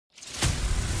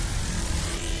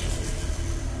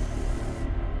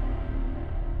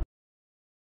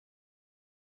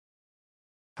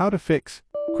How to fix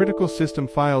critical system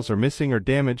files are missing or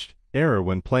damaged error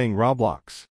when playing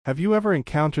Roblox. Have you ever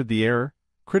encountered the error,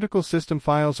 critical system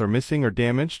files are missing or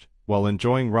damaged, while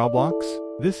enjoying Roblox?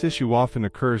 This issue often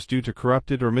occurs due to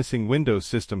corrupted or missing Windows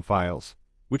system files,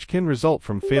 which can result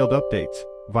from failed updates,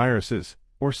 viruses,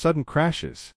 or sudden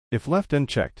crashes. If left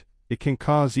unchecked, it can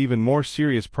cause even more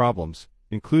serious problems,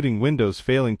 including Windows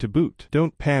failing to boot.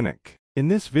 Don't panic. In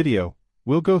this video,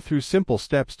 we'll go through simple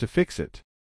steps to fix it.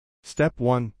 Step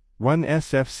 1. Run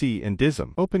SFC and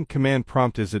DISM. Open Command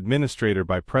Prompt as administrator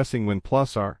by pressing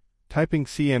Win+R, typing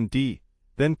CMD,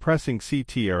 then pressing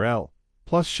Ctrl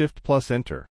Shift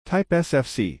Enter. Type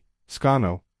SFC,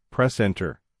 scannow, press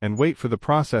Enter, and wait for the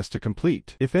process to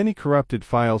complete. If any corrupted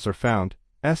files are found,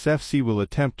 SFC will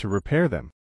attempt to repair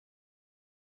them.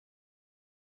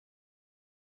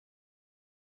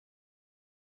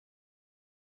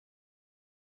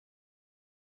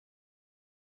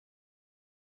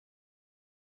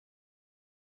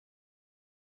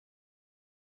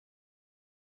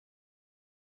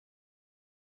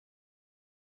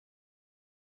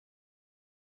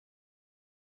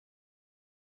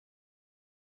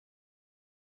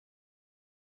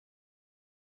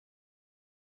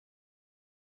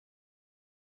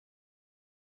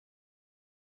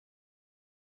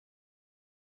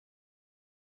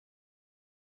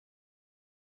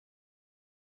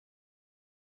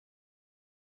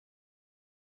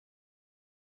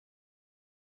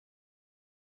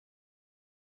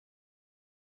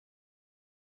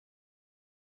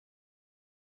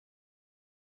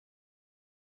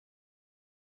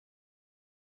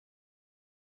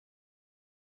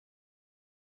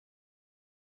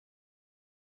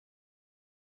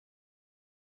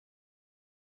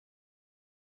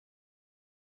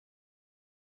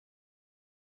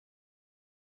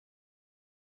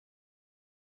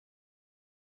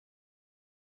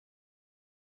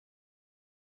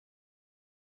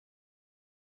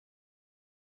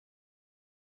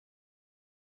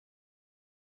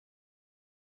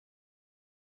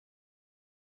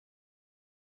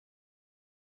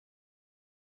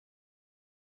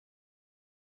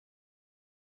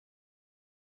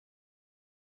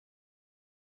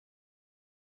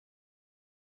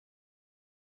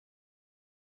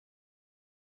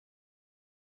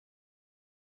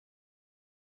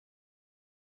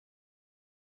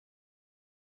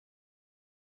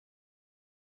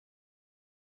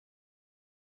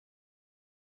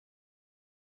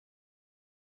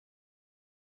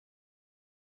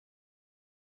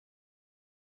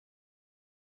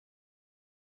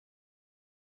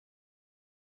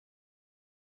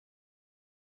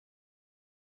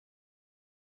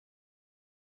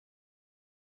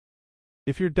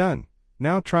 If you're done,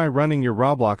 now try running your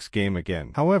Roblox game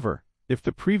again. However, if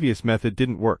the previous method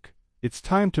didn't work, it's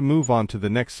time to move on to the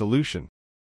next solution.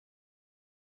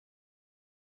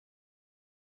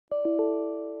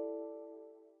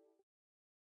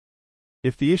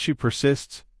 If the issue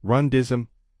persists, run DISM,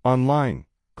 online,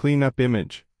 clean up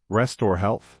image,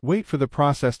 RestoreHealth. Wait for the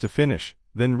process to finish,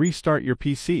 then restart your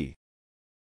PC.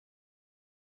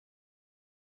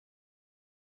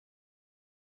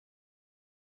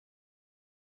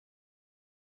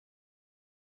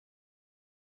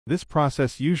 This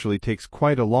process usually takes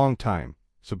quite a long time,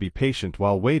 so be patient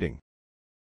while waiting.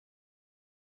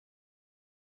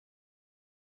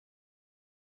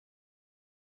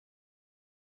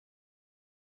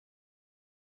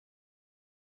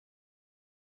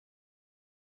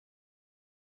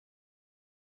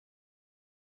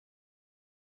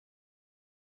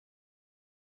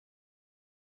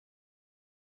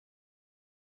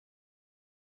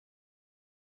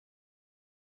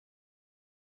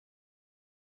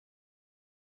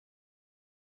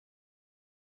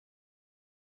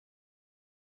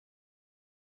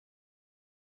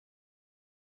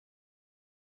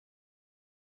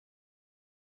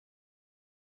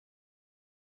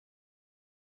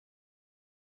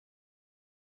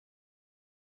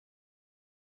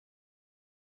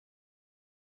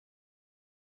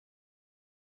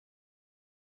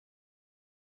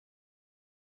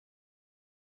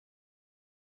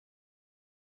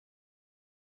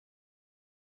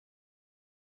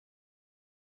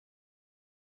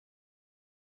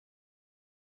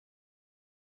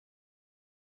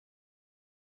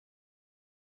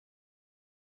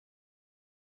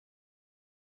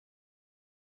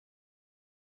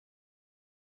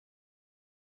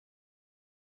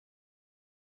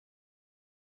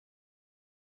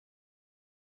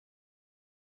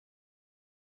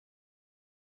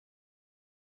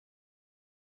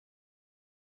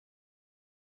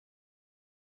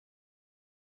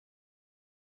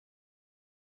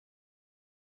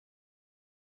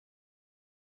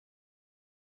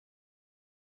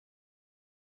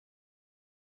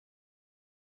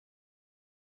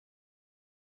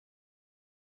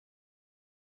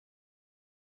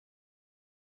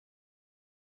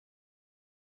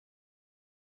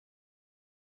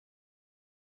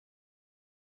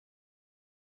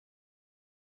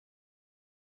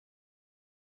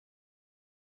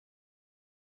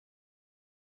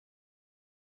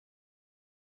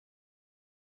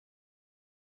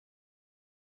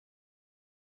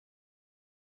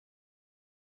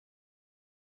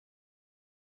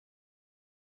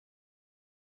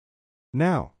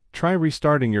 Now, try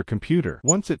restarting your computer.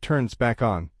 Once it turns back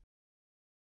on,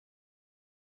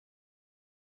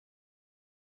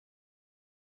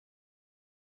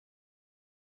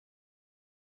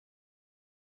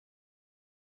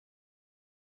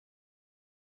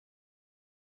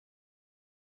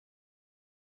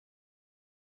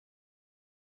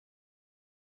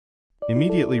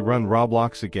 immediately run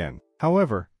Roblox again.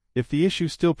 However, if the issue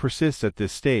still persists at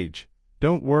this stage,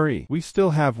 don't worry, we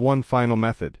still have one final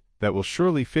method that will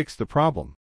surely fix the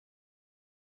problem.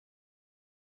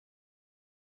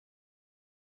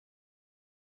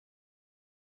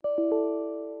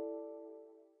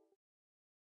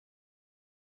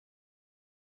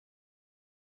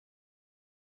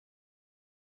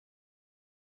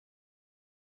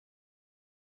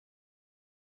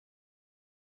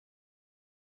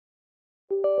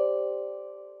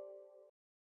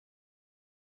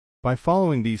 By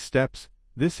following these steps,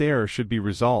 this error should be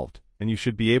resolved, and you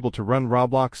should be able to run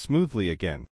Roblox smoothly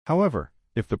again. However,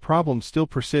 if the problem still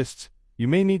persists, you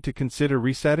may need to consider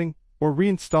resetting or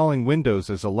reinstalling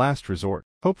Windows as a last resort.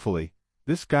 Hopefully,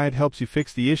 this guide helps you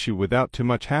fix the issue without too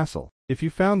much hassle. If you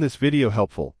found this video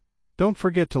helpful, don't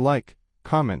forget to like,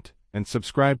 comment, and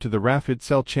subscribe to the Rapid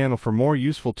Cell channel for more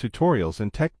useful tutorials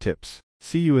and tech tips.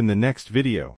 See you in the next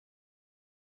video.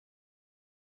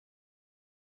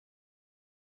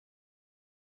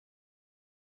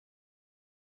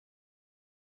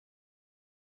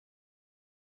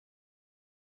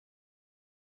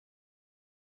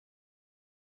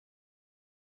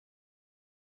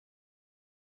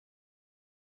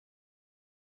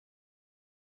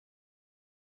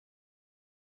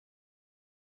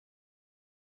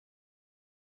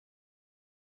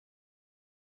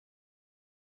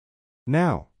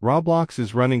 Now, Roblox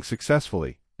is running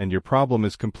successfully, and your problem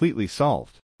is completely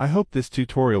solved. I hope this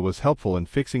tutorial was helpful in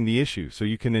fixing the issue so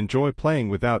you can enjoy playing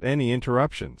without any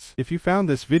interruptions. If you found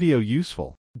this video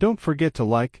useful, don't forget to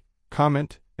like,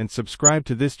 comment, and subscribe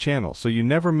to this channel so you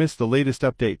never miss the latest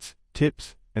updates,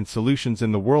 tips, and solutions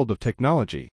in the world of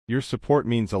technology. Your support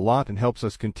means a lot and helps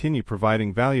us continue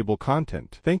providing valuable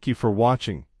content. Thank you for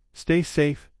watching, stay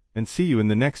safe, and see you in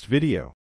the next video.